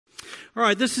All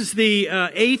right, this is the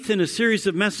eighth in a series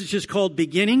of messages called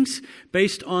Beginnings,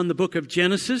 based on the book of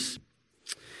Genesis.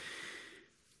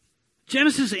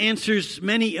 Genesis answers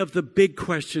many of the big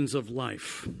questions of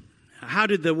life. How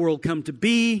did the world come to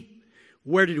be?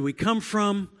 Where did we come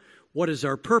from? What is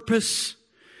our purpose?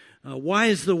 Why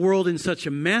is the world in such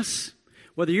a mess?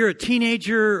 Whether you're a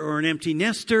teenager or an empty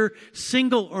nester,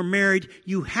 single or married,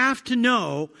 you have to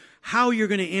know how you're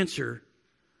going to answer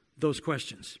those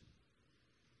questions.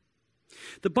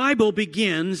 The Bible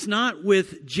begins not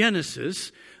with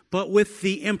Genesis, but with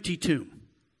the empty tomb.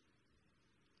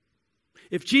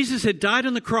 If Jesus had died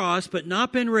on the cross but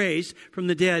not been raised from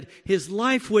the dead, his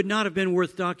life would not have been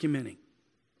worth documenting.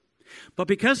 But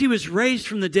because he was raised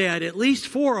from the dead, at least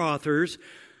 4 authors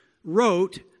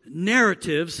wrote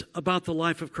narratives about the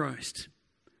life of Christ.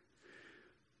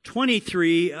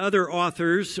 23 other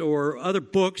authors or other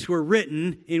books were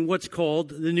written in what's called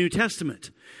the New Testament.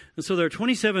 And so there are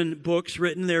 27 books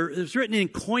written there. It was written in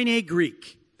Koine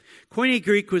Greek. Koine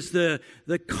Greek was the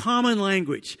common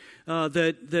language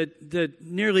that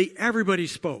nearly everybody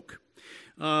spoke.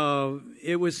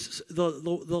 It was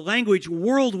the language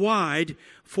worldwide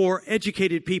for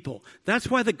educated people. That's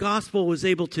why the gospel was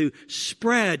able to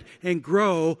spread and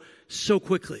grow so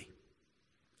quickly,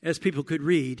 as people could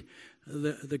read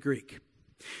the Greek.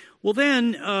 Well,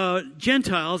 then,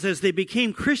 Gentiles, as they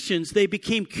became Christians, they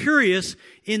became curious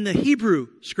in the Hebrew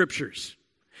scriptures.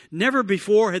 Never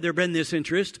before had there been this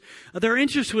interest. Their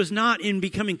interest was not in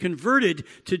becoming converted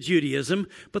to Judaism,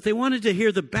 but they wanted to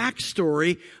hear the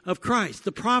backstory of Christ,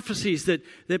 the prophecies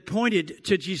that pointed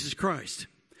to Jesus Christ.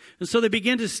 And so they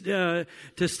began to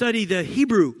study the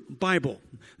Hebrew Bible.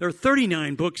 There are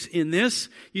 39 books in this.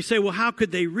 You say, well, how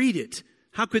could they read it?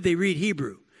 How could they read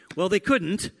Hebrew? Well, they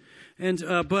couldn't.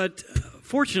 But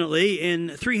fortunately, in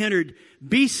 300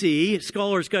 BC,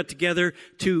 scholars got together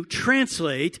to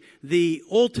translate the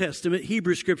Old Testament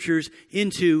Hebrew scriptures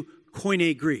into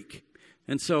Koine Greek.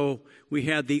 And so we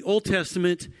had the Old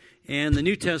Testament and the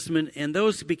New Testament, and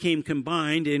those became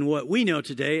combined in what we know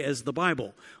today as the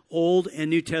Bible. Old and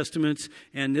New Testaments,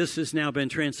 and this has now been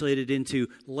translated into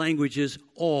languages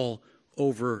all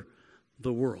over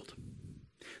the world.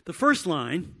 The first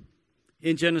line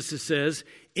in Genesis says,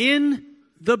 "In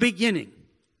the beginning."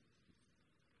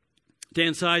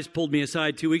 Dan Size pulled me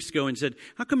aside 2 weeks ago and said,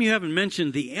 "How come you haven't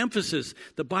mentioned the emphasis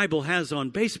the Bible has on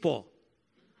baseball?"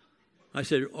 I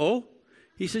said, "Oh?"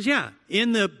 He says, "Yeah,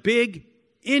 in the big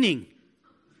inning."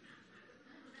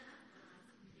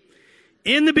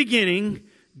 In the beginning,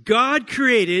 God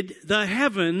created the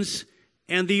heavens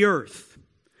and the earth.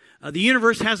 The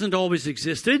universe hasn't always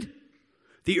existed.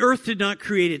 The earth did not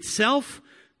create itself.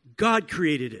 God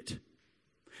created it.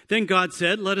 Then God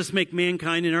said, "Let us make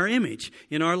mankind in our image,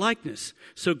 in our likeness."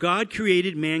 So God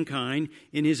created mankind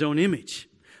in his own image.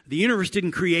 The universe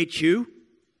didn't create you.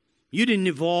 You didn't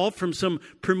evolve from some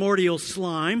primordial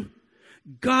slime.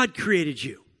 God created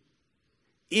you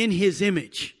in his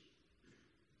image.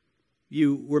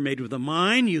 You were made with a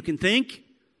mind, you can think.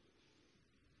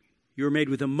 You were made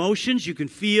with emotions, you can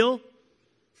feel.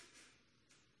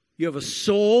 You have a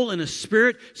soul and a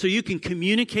spirit, so you can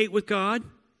communicate with God.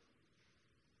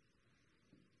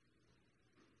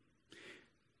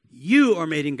 You are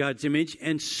made in God's image,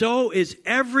 and so is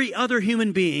every other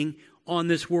human being on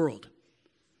this world.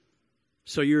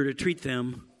 So you're to treat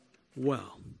them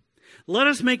well. Let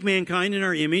us make mankind in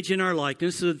our image, in our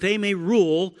likeness, so that they may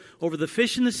rule over the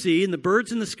fish in the sea and the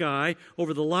birds in the sky,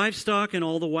 over the livestock and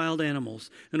all the wild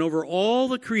animals, and over all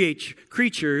the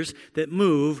creatures that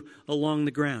move along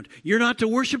the ground. You're not to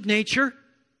worship nature.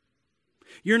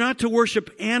 You're not to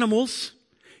worship animals.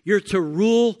 You're to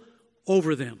rule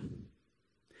over them.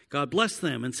 God blessed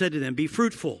them and said to them, "Be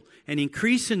fruitful and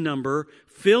increase in number,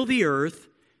 fill the earth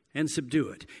and subdue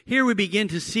it." Here we begin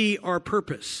to see our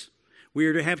purpose. We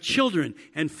are to have children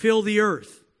and fill the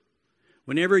earth.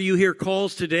 Whenever you hear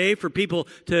calls today for people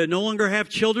to no longer have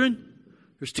children,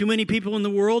 there's too many people in the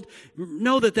world,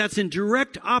 know that that's in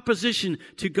direct opposition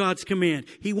to God's command.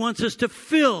 He wants us to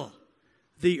fill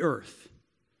the earth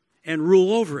and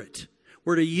rule over it.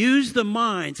 We're to use the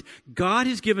minds God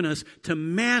has given us to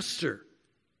master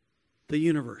the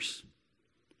universe.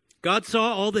 God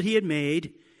saw all that he had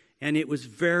made, and it was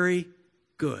very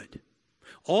good.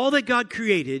 All that God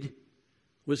created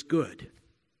was good.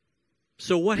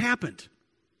 So what happened?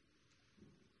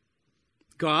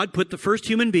 God put the first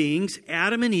human beings,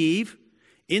 Adam and Eve,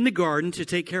 in the garden to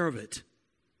take care of it.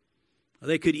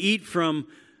 They could eat from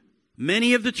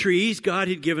many of the trees God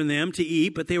had given them to eat,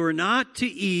 but they were not to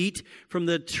eat from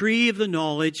the tree of the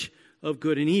knowledge of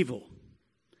good and evil.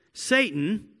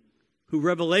 Satan, who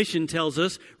Revelation tells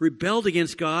us rebelled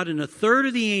against God, and a third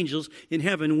of the angels in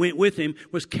heaven went with him,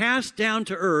 was cast down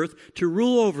to earth to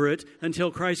rule over it until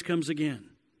Christ comes again.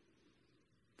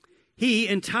 He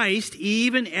enticed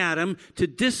Eve and Adam to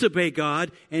disobey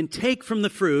God and take from the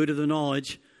fruit of the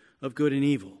knowledge of good and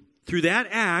evil. Through that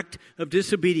act of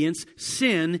disobedience,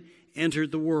 sin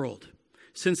entered the world.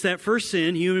 Since that first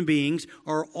sin, human beings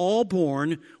are all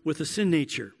born with a sin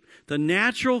nature. The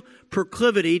natural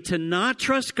proclivity to not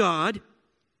trust God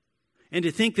and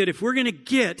to think that if we're going to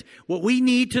get what we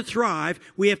need to thrive,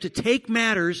 we have to take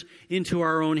matters into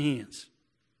our own hands.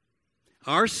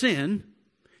 Our sin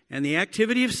and the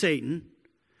activity of Satan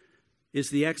is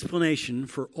the explanation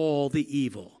for all the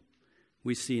evil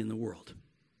we see in the world.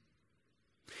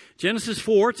 Genesis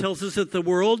 4 tells us that the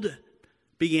world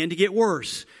began to get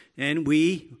worse, and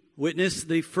we witnessed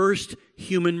the first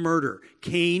human murder.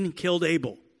 Cain killed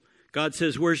Abel. God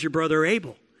says, "Where's your brother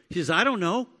Abel?" He says, "I don't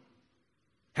know.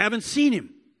 Haven't seen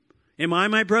him. Am I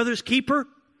my brother's keeper?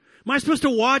 Am I supposed to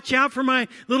watch out for my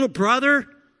little brother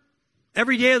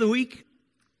every day of the week?"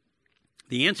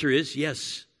 The answer is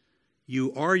yes,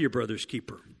 you are your brother's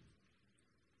keeper.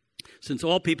 Since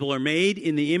all people are made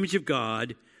in the image of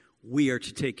God, we are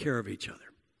to take care of each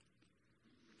other.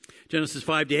 Genesis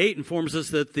 5-8 informs us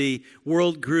that the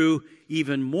world grew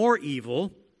even more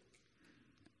evil.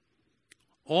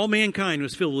 All mankind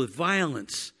was filled with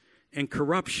violence and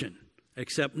corruption,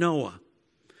 except Noah.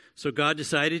 So God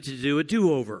decided to do a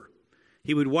do-over.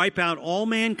 He would wipe out all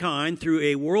mankind through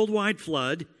a worldwide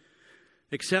flood,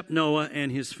 except Noah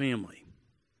and his family.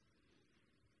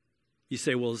 You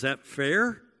say, well, is that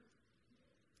fair?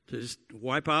 To just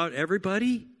wipe out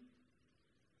everybody?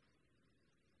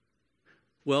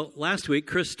 Well, last week,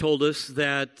 Chris told us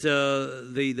that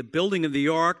the building of the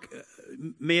ark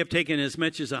may have taken as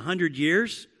much as 100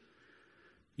 years.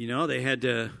 You know, they had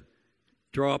to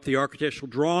draw up the architectural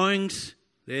drawings.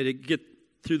 They had to get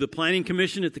through the planning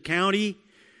commission at the county.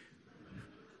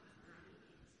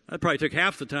 That probably took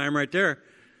half the time right there.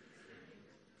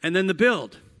 And then the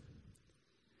build.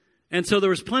 And so there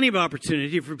was plenty of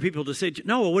opportunity for people to say,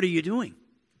 "Noah, what are you doing?"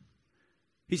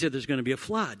 He said, "There's going to be a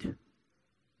flood.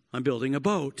 I'm building a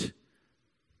boat."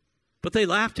 But they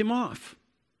laughed him off.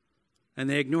 And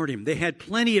they ignored him. They had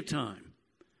plenty of time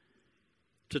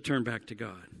to turn back to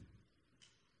God.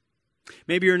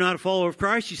 Maybe you're not a follower of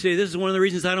Christ. You say, "This is one of the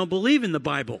reasons I don't believe in the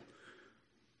Bible.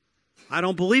 I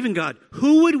don't believe in God."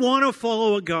 Who would want to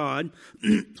follow a God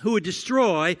who would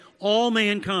destroy all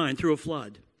mankind through a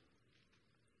flood?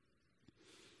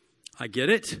 I get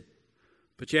it.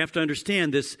 But you have to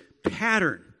understand this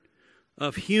pattern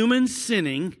of humans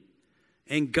sinning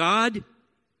and God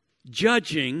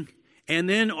judging and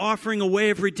then offering a way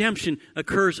of redemption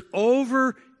occurs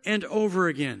over and over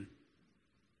again.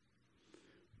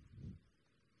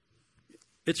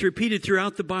 It's repeated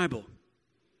throughout the Bible.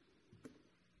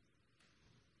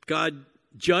 God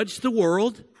judged the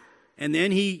world, and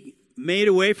then he made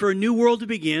a way for a new world to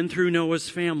begin through Noah's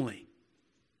family.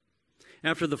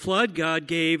 After the flood, God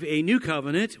gave a new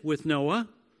covenant with Noah.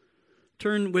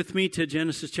 Turn with me to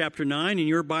Genesis chapter 9 in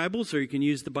your Bibles, or you can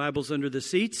use the Bibles under the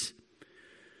seats.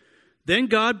 Then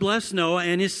God blessed Noah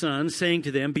and his sons, saying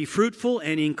to them, "Be fruitful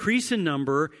and increase in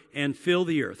number and fill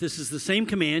the earth." This is the same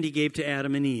command he gave to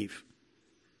Adam and Eve.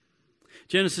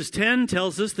 Genesis 10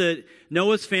 tells us that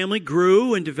Noah's family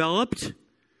grew and developed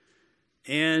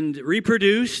and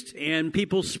reproduced, and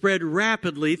people spread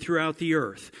rapidly throughout the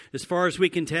earth. As far as we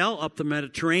can tell, up the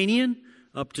Mediterranean,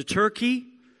 up to Turkey,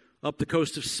 up the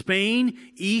coast of Spain,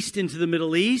 east into the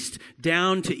Middle East,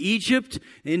 down to Egypt,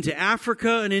 into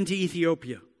Africa, and into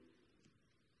Ethiopia.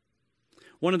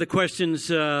 One of the questions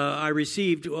I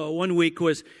received one week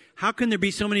was, how can there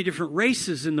be so many different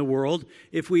races in the world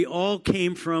if we all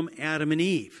came from Adam and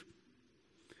Eve?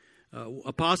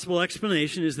 A possible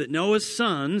explanation is that Noah's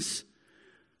sons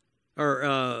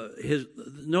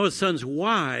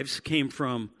wives came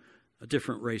from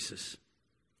different races.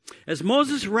 As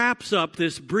Moses wraps up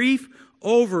this brief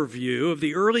overview of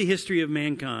the early history of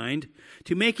mankind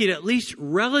to make it at least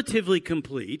relatively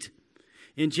complete,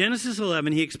 in Genesis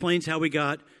 11 he explains how we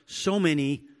got so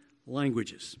many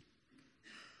languages.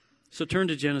 So turn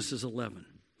to Genesis 11.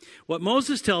 What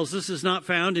Moses tells us is not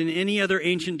found in any other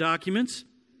ancient documents.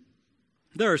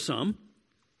 There are some,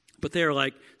 but they are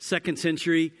like 2nd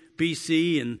century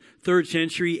BC and 3rd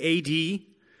century AD.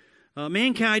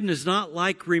 Mankind is not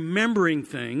like remembering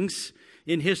things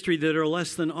in history that are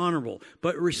less than honorable.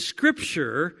 But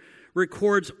Scripture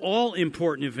records all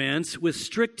important events with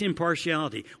strict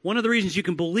impartiality. One of the reasons you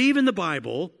can believe in the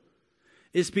Bible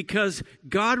is because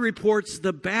God reports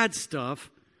the bad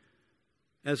stuff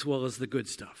as well as the good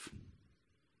stuff.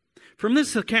 From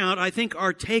this account, I think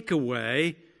our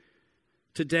takeaway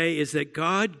today is that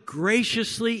God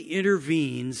graciously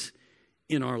intervenes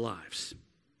in our lives.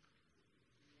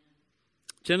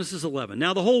 Genesis 11.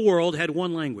 Now the whole world had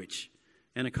one language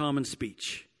and a common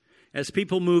speech. As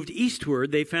people moved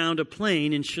eastward, they found a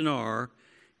plain in Shinar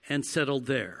and settled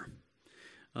there.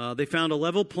 They found a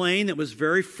level plain that was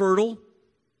very fertile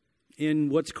in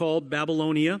what's called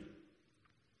Babylonia.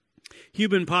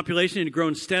 Human population had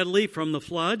grown steadily from the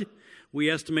flood. We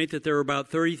estimate that there were about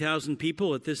 30,000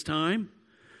 people at this time.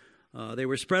 They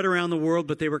were spread around the world,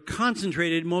 but they were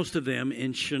concentrated, most of them,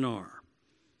 in Shinar.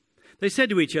 They said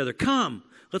to each other, "Come,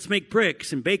 let's make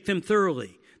bricks and bake them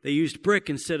thoroughly." They used brick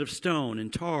instead of stone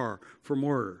and tar for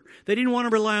mortar. They didn't want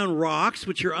to rely on rocks,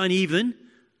 which are uneven.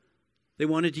 They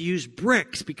wanted to use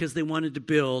bricks because they wanted to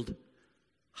build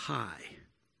high.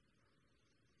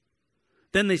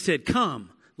 Then they said,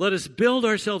 "Come, let us build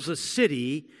ourselves a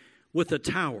city with a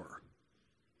tower."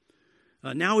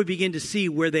 Now we begin to see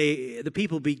where the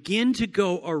people begin to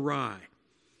go awry.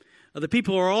 The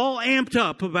people are all amped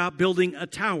up about building a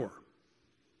tower.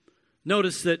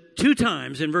 Notice that 2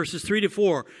 times in verses 3 to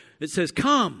 4, it says,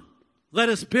 "Come, let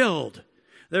us build."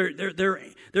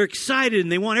 They're excited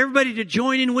and they want everybody to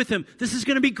join in with them. This is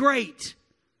going to be great.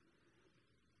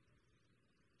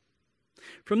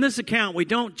 From this account, we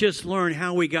don't just learn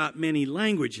how we got many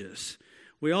languages.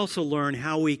 We also learn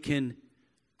how we can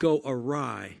go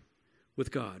awry with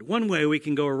God. One way we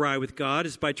can go awry with God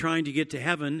is by trying to get to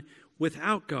heaven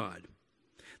without God.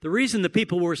 The reason the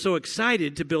people were so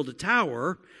excited to build a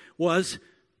tower was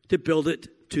to build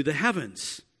it to the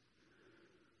heavens.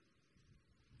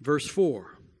 Verse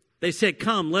 4. They said,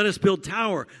 "Come, let us build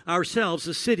ourselves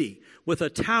a city with a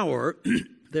tower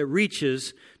that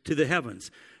reaches to the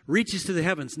heavens." Reaches to the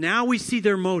heavens. Now we see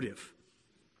their motive.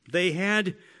 They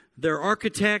had their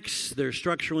architects, their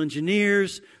structural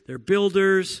engineers, their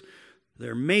builders,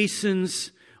 their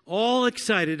masons, all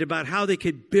excited about how they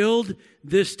could build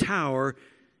this tower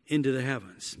into the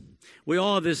heavens. We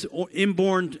all have this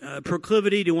inborn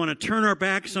proclivity to want to turn our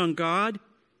backs on God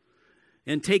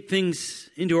and take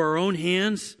things into our own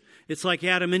hands. It's like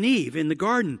Adam and Eve in the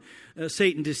garden.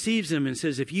 Satan deceives them and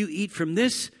says, "If you eat from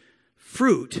this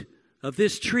fruit of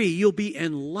this tree, you'll be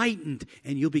enlightened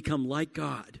and you'll become like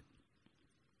God."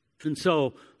 And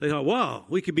so they thought, wow,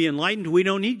 we could be enlightened. We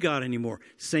don't need God anymore.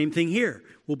 Same thing here.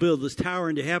 We'll build this tower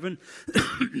into heaven.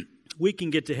 We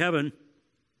can get to heaven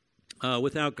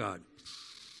without God.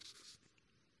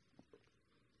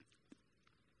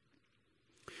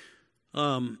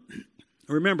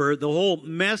 Remember, the whole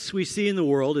mess we see in the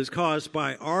world is caused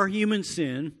by our human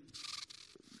sin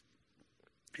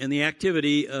and the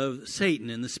activity of Satan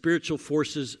and the spiritual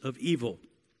forces of evil.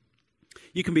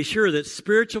 You can be sure that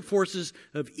spiritual forces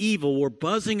of evil were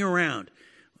buzzing around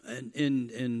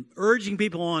and urging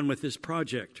people on with this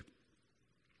project.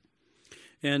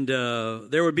 And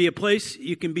there would be a place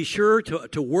you can be sure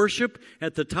to worship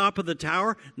at the top of the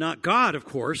tower. Not God, of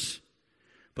course,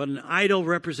 but an idol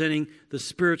representing the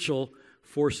spiritual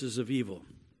forces of evil.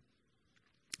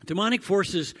 Demonic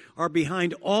forces are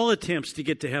behind all attempts to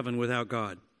get to heaven without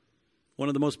God. One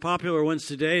of the most popular ones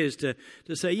today is to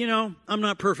say, I'm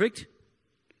not perfect.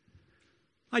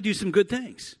 I do some good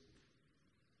things.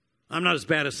 I'm not as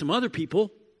bad as some other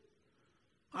people.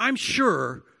 I'm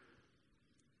sure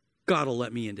God will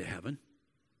let me into heaven.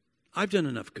 I've done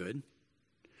enough good.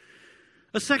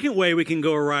 A second way we can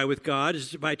go awry with God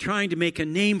is by trying to make a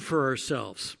name for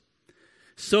ourselves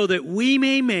so that we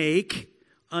may make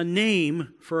a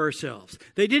name for ourselves.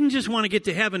 They didn't just want to get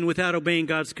to heaven without obeying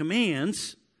God's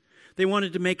commands. They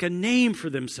wanted to make a name for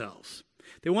themselves.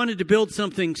 They wanted to build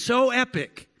something so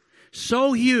epic,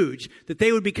 so huge, that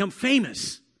they would become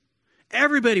famous.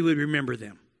 Everybody would remember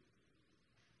them.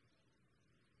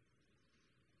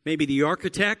 Maybe the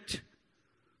architect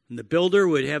and the builder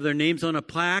would have their names on a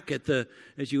plaque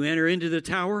as you enter into the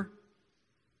tower.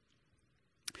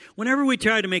 Whenever we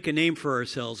try to make a name for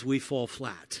ourselves, we fall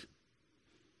flat.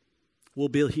 We'll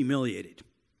be humiliated.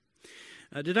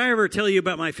 Did I ever tell you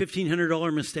about my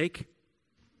 $1,500 mistake?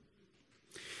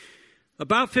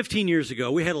 About 15 years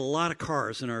ago, we had a lot of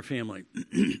cars in our family.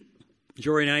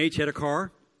 Jory and I each had a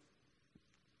car.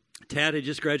 Tad had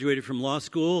just graduated from law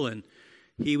school, and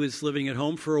he was living at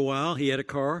home for a while. He had a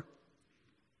car.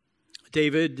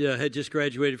 David had just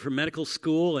graduated from medical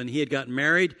school, and he had gotten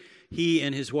married. He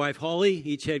and his wife, Holly,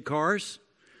 each had cars.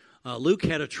 Luke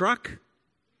had a truck.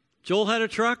 Joel had a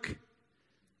truck.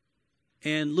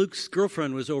 And Luke's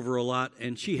girlfriend was over a lot,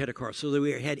 and she had a car. So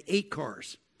we had 8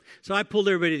 cars. So I pulled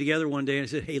everybody together one day and I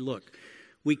said, hey, look,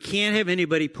 we can't have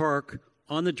anybody park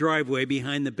on the driveway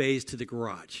behind the bays to the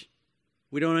garage.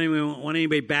 We don't even want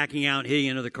anybody backing out, hitting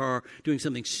another car, doing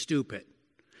something stupid.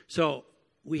 So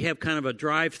we have kind of a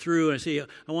drive-through, and I say,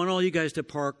 I want all you guys to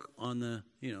park on the,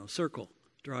 circle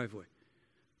driveway.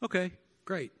 Okay,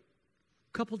 great.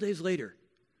 A couple days later,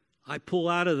 I pull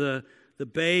out of the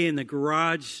bay in the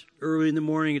garage early in the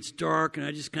morning. It's dark, and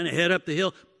I just kind of head up the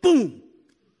hill. Boom!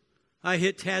 I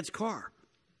hit Tad's car.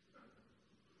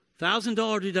 $1,000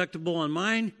 deductible on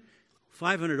mine,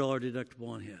 $500 deductible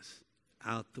on his.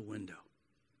 Out the window.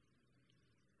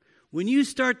 When you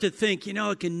start to think,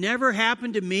 it can never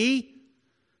happen to me,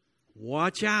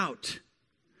 watch out.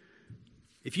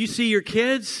 If you see your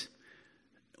kids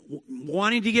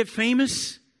wanting to get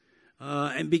famous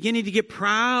and beginning to get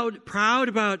proud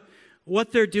about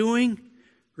what they're doing,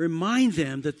 remind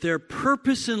them that their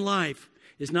purpose in life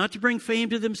is not to bring fame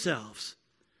to themselves,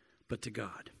 but to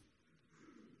God.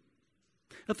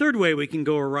 A third way we can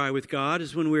go awry with God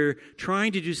is when we're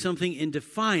trying to do something in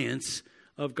defiance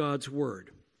of God's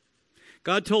word.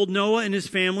 God told Noah and his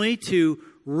family to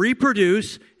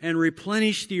reproduce and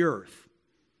replenish the earth.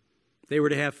 They were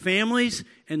to have families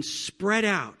and spread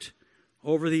out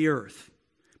over the earth.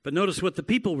 But notice what the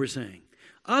people were saying.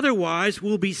 Otherwise,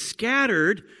 we'll be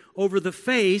scattered over the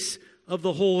face of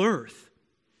the whole earth.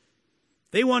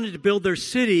 They wanted to build their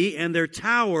city and their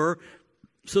tower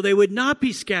so they would not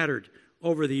be scattered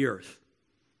over the earth.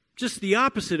 Just the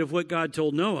opposite of what God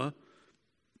told Noah.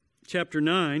 Chapter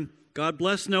 9, God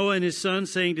blessed Noah and his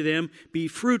sons, saying to them, be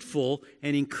fruitful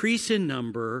and increase in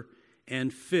number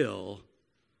and fill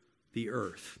the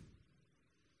earth.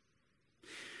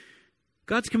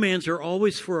 God's commands are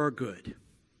always for our good.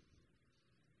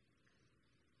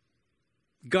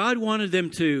 God wanted them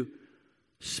to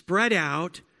spread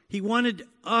out. He wanted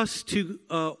us to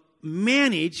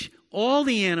manage all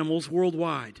the animals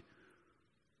worldwide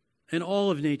and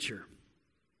all of nature.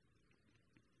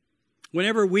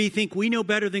 Whenever we think we know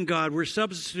better than God, we're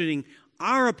substituting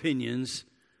our opinions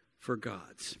for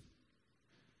God's.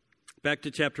 Back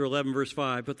to chapter 11, verse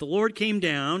 5. But the Lord came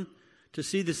down to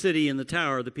see the city and the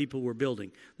tower the people were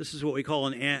building. This is what we call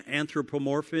an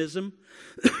anthropomorphism.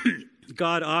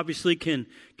 God obviously can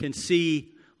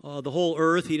see the whole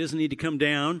earth. He doesn't need to come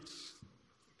down.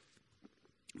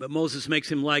 But Moses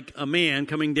makes him like a man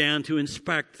coming down to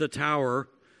inspect the tower.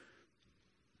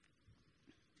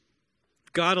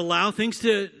 God allowed things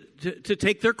to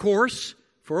take their course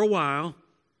for a while,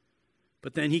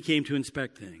 but then he came to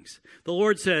inspect things. The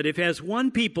Lord said, if as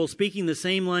one people speaking the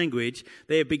same language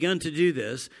they have begun to do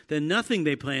this, then nothing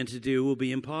they plan to do will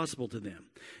be impossible to them.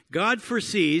 God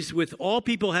foresees, with all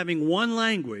people having one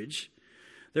language,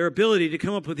 their ability to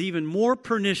come up with even more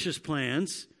pernicious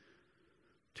plans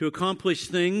to accomplish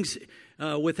things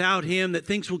without him, that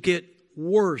things will get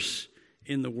worse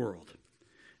in the world.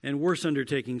 And worse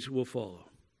undertakings will follow.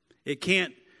 It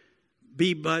can't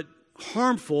be but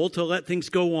harmful to let things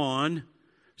go on,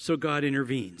 so God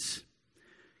intervenes.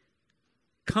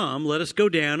 Come, let us go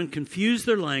down and confuse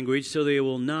their language so they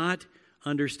will not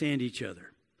understand each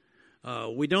other.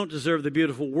 We don't deserve the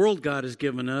beautiful world God has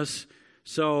given us,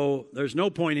 so there's no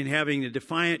point in having a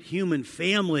defiant human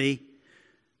family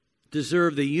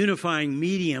deserve the unifying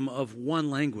medium of one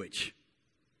language.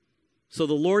 So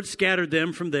the Lord scattered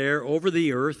them from there over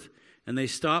the earth, and they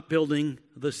stopped building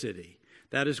the city.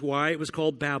 That is why it was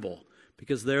called Babel,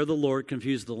 because there the Lord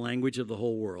confused the language of the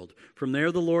whole world. From there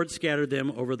the Lord scattered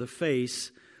them over the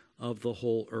face of the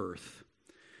whole earth.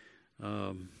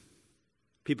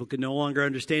 People could no longer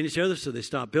understand each other, so they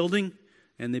stopped building,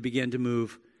 and they began to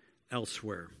move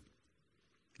elsewhere.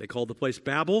 They called the place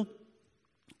Babel.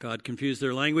 God confused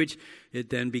their language. It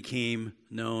then became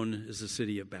known as the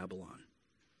city of Babylon.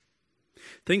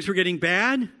 Things were getting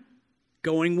bad,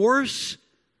 going worse,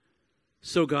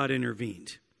 so God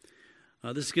intervened.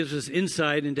 This gives us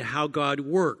insight into how God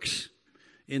works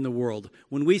in the world.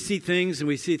 When we see things and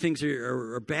we see things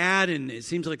are bad and it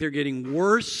seems like they're getting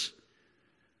worse,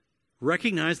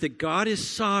 recognize that God is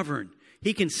sovereign.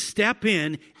 He can step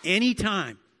in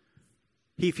anytime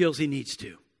he feels he needs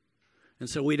to. And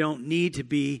so we don't need to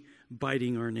be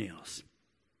biting our nails.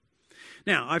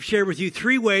 Now, I've shared with you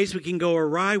 3 ways we can go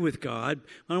awry with God.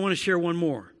 I want to share one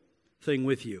more thing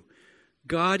with you.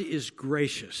 God is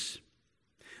gracious.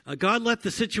 God let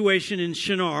the situation in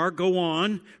Shinar go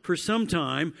on for some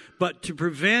time, but to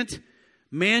prevent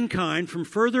mankind from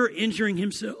further injuring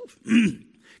himself,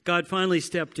 God finally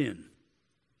stepped in.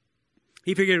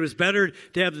 He figured it was better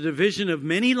to have the division of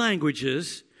many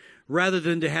languages rather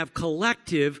than to have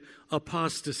collective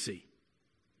apostasy.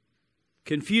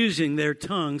 Confusing their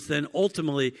tongues then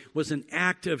ultimately was an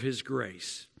act of his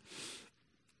grace.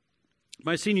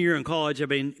 My senior year in college, I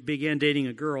began dating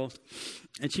a girl,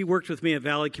 and she worked with me at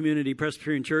Valley Community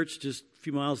Presbyterian Church, just a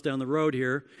few miles down the road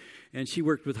here, and she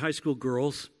worked with high school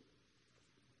girls.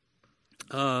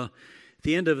 At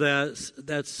the end of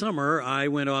that summer, I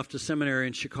went off to seminary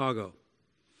in Chicago.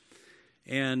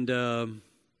 And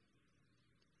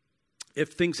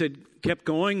if things had kept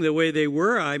going the way they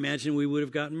were, I imagine we would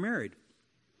have gotten married.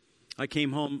 I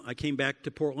came back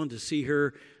to Portland to see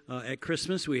her at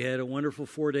Christmas. We had a wonderful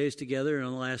 4 days together, and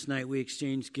on the last night we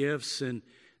exchanged gifts. And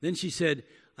then she said,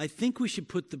 I think we should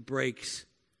put the brakes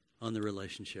on the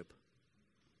relationship.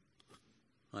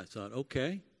 I thought,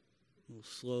 okay, we'll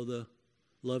slow the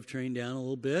love train down a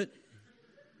little bit.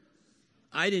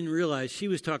 I didn't realize she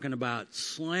was talking about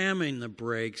slamming the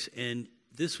brakes, and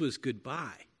this was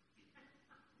goodbye.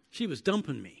 She was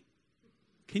dumping me.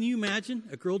 Can you imagine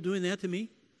a girl doing that to me?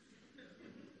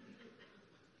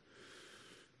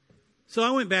 So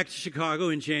I went back to Chicago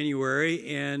in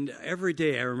January, and every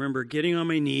day I remember getting on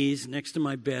my knees next to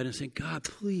my bed and saying, God,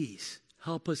 please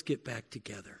help us get back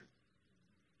together.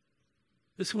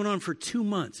 This went on for 2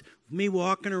 months. Me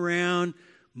walking around,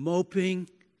 moping,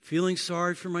 feeling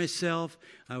sorry for myself.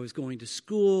 I was going to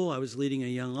school. I was leading a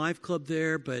young life club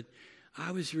there, but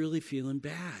I was really feeling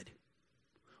bad.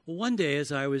 Well, one day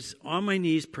as I was on my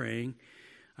knees praying,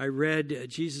 I read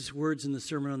Jesus' words in the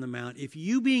Sermon on the Mount. If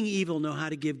you, being evil, know how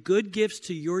to give good gifts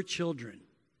to your children,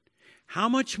 how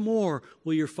much more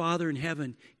will your Father in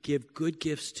heaven give good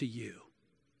gifts to you?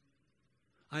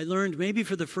 I learned maybe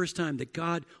for the first time that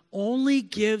God only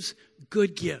gives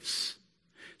good gifts.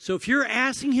 So if you're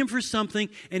asking him for something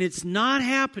and it's not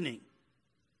happening,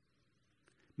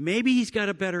 maybe he's got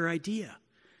a better idea.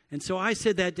 And so I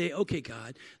said that day, okay,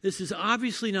 God, this is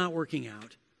obviously not working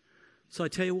out. So I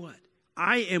tell you what,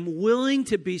 I am willing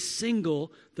to be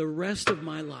single the rest of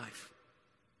my life.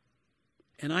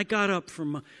 And I got up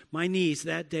from my knees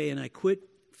that day and I quit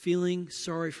feeling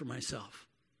sorry for myself.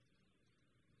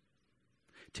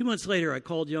 2 months later, I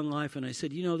called Young Life and I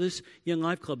said, you know, this Young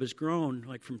Life Club has grown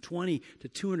like from 20 to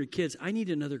 200 kids. I need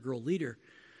another girl leader.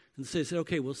 And so they said,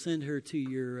 okay, we'll send her to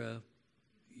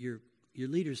your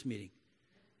leaders meeting.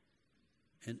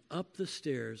 And up the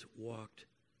stairs walked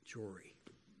Jory.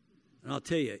 And I'll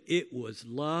tell you, it was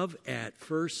love at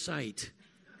first sight.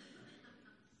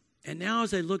 And now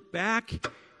as I look back,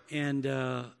 and,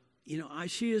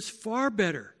 she is far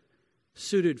better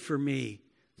suited for me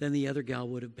than the other gal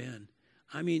would have been.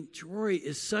 I mean, Jory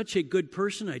is such a good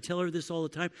person. I tell her this all the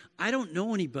time. I don't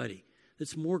know anybody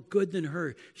that's more good than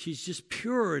her. She's just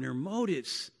pure in her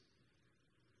motives.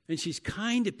 And she's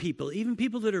kind to people, even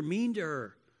people that are mean to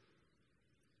her.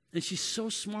 And she's so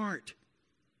smart.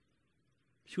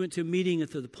 She went to a meeting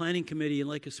at the planning committee in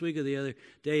Lake Oswego the other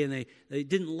day, and they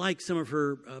didn't like some of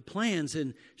her plans,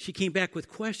 and she came back with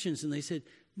questions, and they said,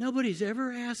 nobody's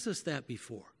ever asked us that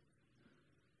before.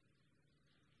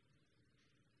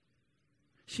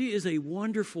 She is a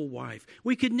wonderful wife.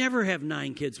 We could never have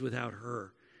 9 kids without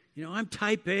her. You know, I'm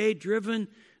type A, driven. It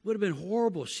would have been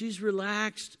horrible. She's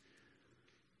relaxed.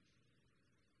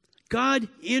 God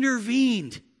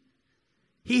intervened.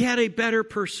 He had a better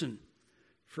person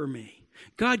for me.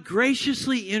 God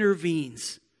graciously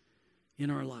intervenes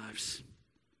in our lives.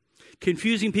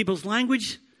 Confusing people's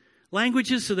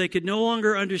languages so they could no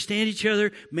longer understand each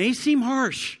other may seem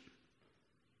harsh.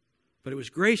 But it was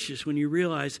gracious when you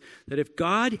realize that if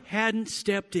God hadn't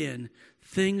stepped in,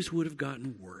 things would have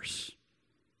gotten worse.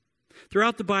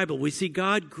 Throughout the Bible, we see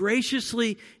God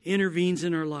graciously intervenes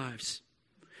in our lives.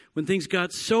 When things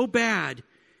got so bad,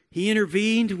 he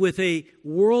intervened with a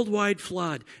worldwide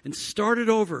flood and started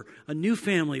over a new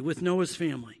family with Noah's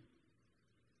family.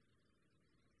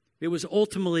 It was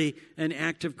ultimately an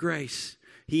act of grace.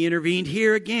 He intervened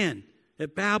here again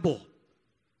at Babel.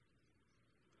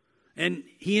 And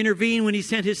he intervened when he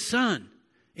sent his son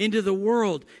into the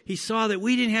world. He saw that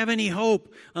we didn't have any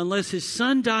hope unless his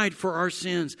son died for our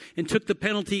sins and took the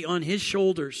penalty on his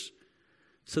shoulders.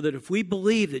 So that if we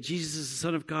believe that Jesus is the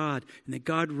Son of God and that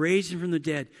God raised him from the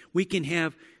dead, we can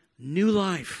have new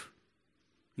life.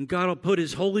 And God will put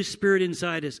his Holy Spirit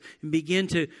inside us and begin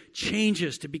to change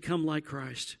us to become like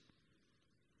Christ.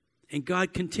 And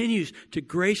God continues to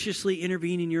graciously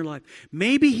intervene in your life.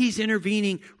 Maybe he's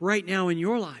intervening right now in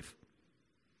your life.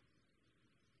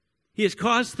 He has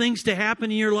caused things to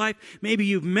happen in your life. Maybe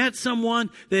you've met someone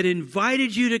that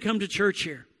invited you to come to church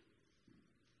here.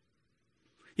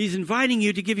 He's inviting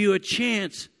you to give you a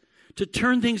chance to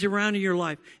turn things around in your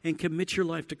life and commit your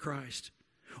life to Christ.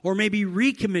 Or maybe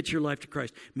recommit your life to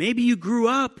Christ. Maybe you grew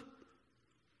up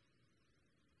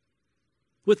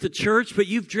with the church, but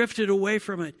you've drifted away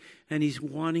from it, and he's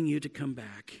wanting you to come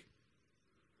back.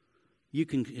 you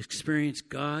can experience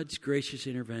God's gracious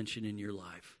intervention in your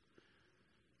life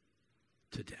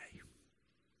today.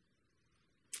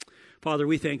 Father,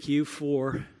 we thank you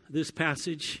for this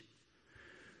passage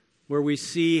where we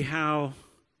see how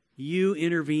you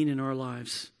intervene in our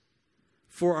lives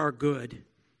for our good.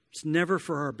 It's never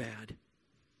for our bad.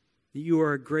 You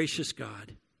are a gracious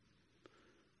God.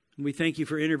 And we thank you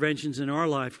for interventions in our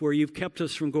life where you've kept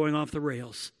us from going off the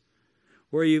rails,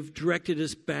 where you've directed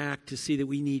us back to see that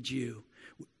we need you.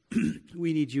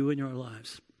 We need you in our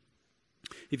lives.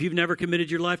 If you've never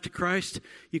committed your life to Christ,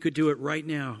 you could do it right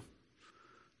now.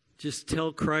 Just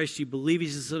tell Christ you believe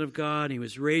he's the Son of God, and he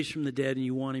was raised from the dead, and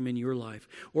you want him in your life.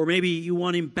 Or maybe you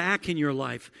want him back in your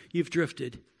life. You've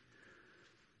drifted.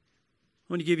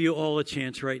 I want to give you all a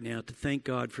chance right now to thank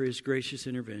God for his gracious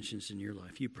interventions in your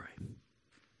life. You pray.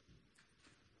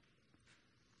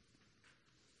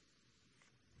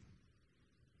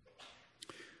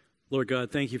 Lord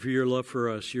God, thank you for your love for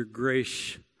us, your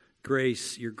grace,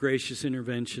 your gracious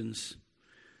interventions.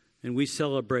 And we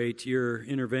celebrate your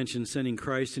intervention, sending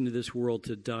Christ into this world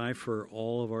to die for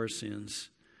all of our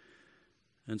sins.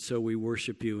 And so we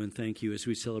worship you and thank you as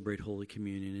we celebrate Holy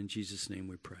Communion. In Jesus' name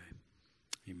we pray.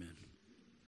 Amen.